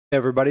Hey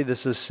everybody,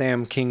 this is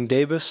Sam King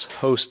Davis,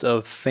 host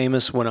of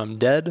Famous When I'm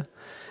Dead,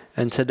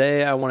 and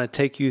today I want to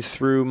take you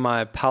through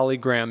my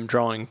polygram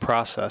drawing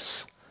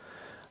process.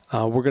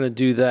 We're going to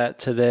do that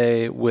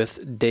today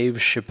with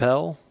Dave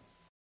Chapelle.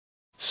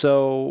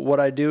 So what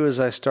I do is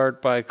I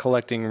start by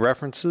collecting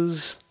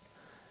references.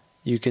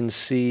 You can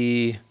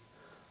see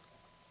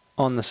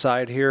on the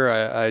side here,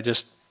 I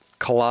just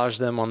collage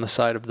them on the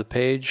side of the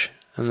page,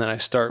 and then I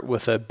start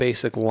with a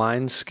basic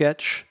line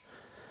sketch.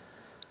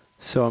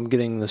 So I'm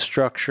getting the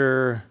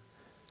structure,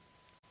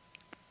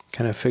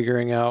 kind of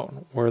figuring out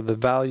where the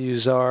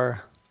values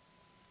are.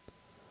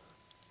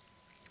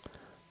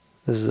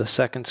 This is a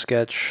second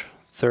sketch,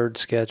 third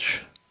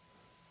sketch.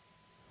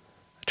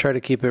 I try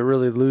to keep it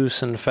really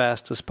loose and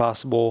fast as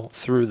possible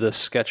through the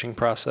sketching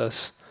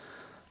process.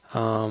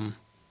 I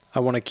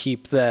want to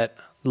keep that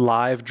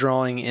live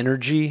drawing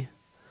energy.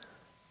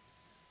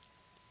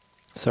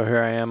 So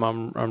here I am,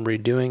 I'm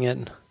redoing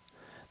it.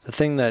 The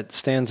thing that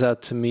stands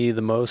out to me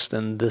the most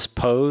in this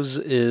pose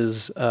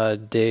is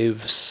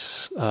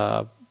Dave's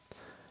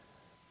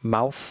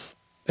mouth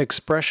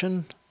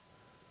expression.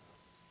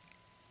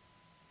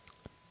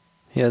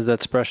 He has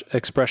that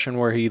expression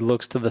where he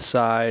looks to the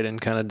side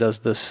and kind of does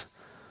this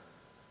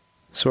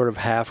sort of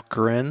half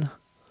grin.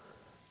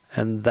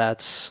 And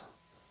that's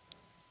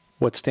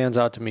what stands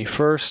out to me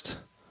first.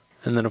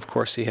 And then, of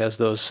course, he has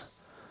those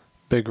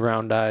big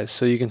round eyes.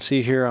 So you can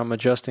see here I'm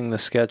adjusting the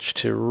sketch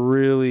to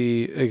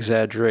really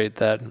exaggerate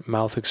that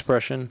mouth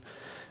expression.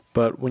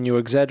 But when you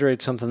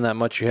exaggerate something that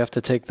much, you have to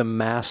take the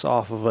mass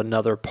off of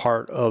another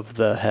part of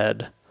the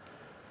head.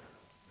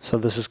 So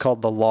this is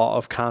called the law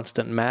of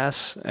constant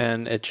mass,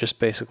 and it just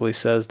basically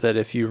says that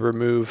if you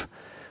remove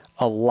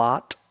a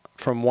lot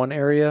from one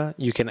area,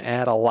 you can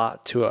add a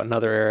lot to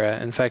another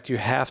area. In fact, you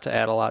have to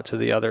add a lot to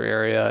the other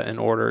area in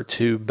order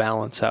to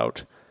balance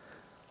out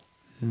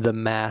the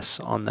mass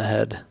on the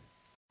head.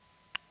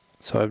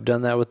 So I've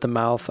done that with the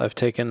mouth. I've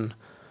taken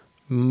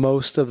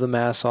most of the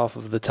mass off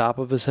of the top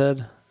of his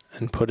head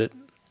and put it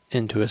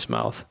into his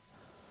mouth.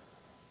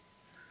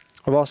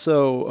 I've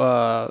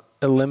also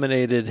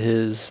eliminated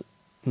his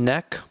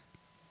neck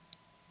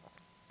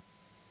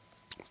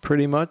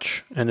pretty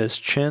much and his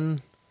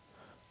chin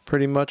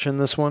pretty much in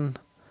this one.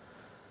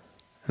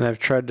 And I've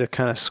tried to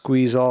kind of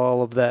squeeze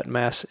all of that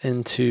mass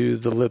into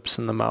the lips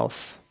and the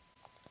mouth.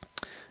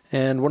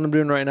 And what I'm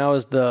doing right now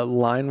is the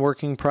line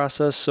working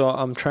process, so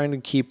I'm trying to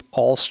keep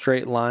all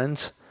straight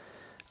lines.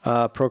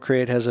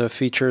 Procreate has a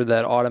feature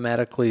that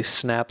automatically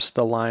snaps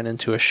the line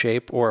into a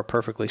shape or a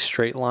perfectly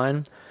straight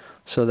line.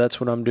 So that's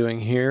what I'm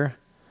doing here.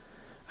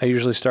 I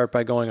usually start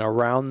by going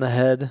around the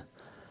head.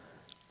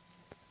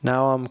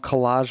 Now I'm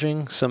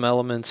collaging some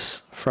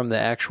elements from the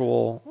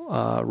actual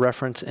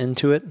reference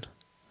into it.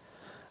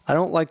 I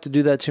don't like to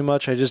do that too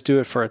much, I just do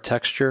it for a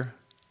texture.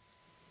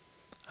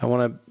 I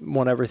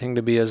want everything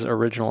to be as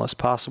original as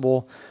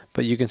possible,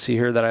 but you can see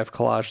here that I've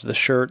collaged the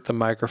shirt, the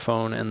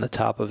microphone, and the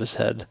top of his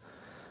head.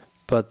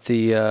 But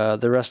the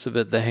rest of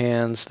it, the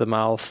hands, the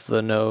mouth,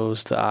 the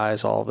nose, the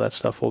eyes, all of that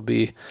stuff will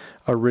be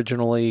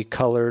originally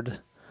colored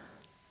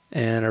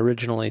and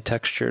originally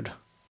textured.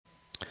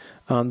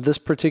 This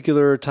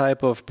particular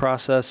type of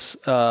process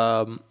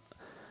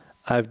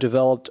I've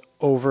developed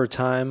over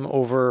time,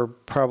 over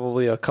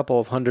probably a couple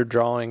of hundred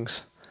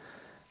drawings.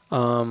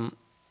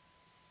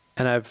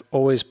 And I've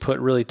always put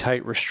really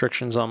tight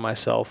restrictions on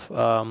myself.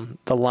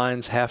 The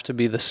lines have to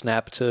be the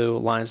snap to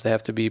lines. They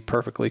have to be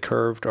perfectly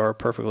curved or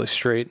perfectly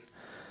straight.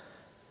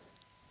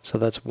 So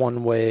that's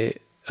one way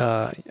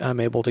I'm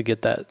able to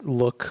get that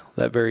look,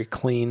 that very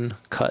clean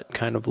cut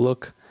kind of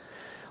look.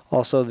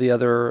 Also, the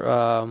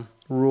other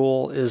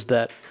rule is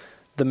that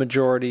the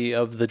majority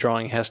of the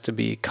drawing has to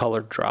be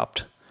color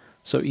dropped.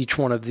 So each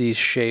one of these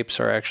shapes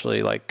are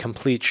actually like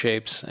complete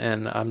shapes,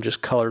 and I'm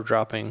just color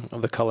dropping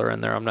the color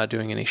in there. I'm not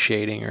doing any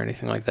shading or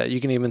anything like that.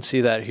 You can even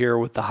see that here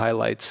with the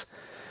highlights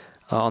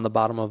on the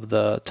bottom of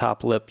the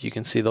top lip. You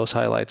can see those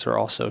highlights are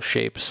also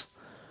shapes.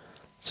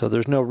 So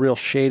there's no real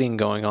shading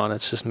going on.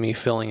 It's just me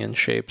filling in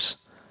shapes.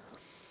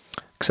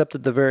 Except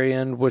at the very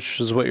end, which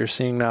is what you're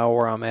seeing now,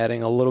 where I'm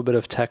adding a little bit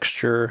of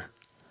texture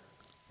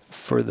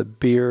for the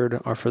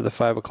beard or for the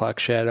 5 o'clock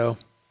shadow.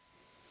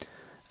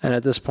 And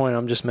at this point,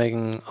 I'm just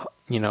making,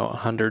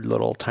 100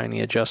 little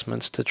tiny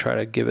adjustments to try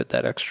to give it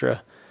that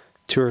extra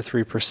 2 or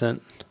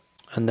 3%.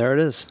 And there it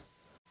is.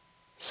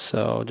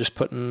 So just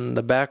putting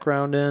the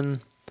background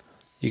in.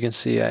 You can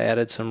see I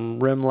added some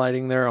rim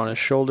lighting there on his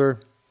shoulder.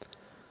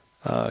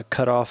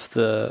 Cut off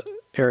the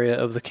area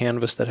of the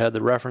canvas that had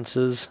the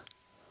references.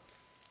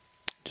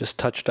 Just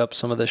touched up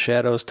some of the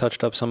shadows,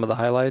 touched up some of the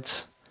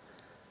highlights.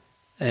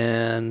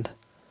 And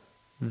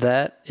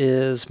that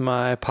is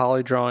my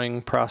poly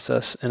drawing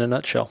process in a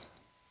nutshell.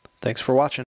 Thanks for watching.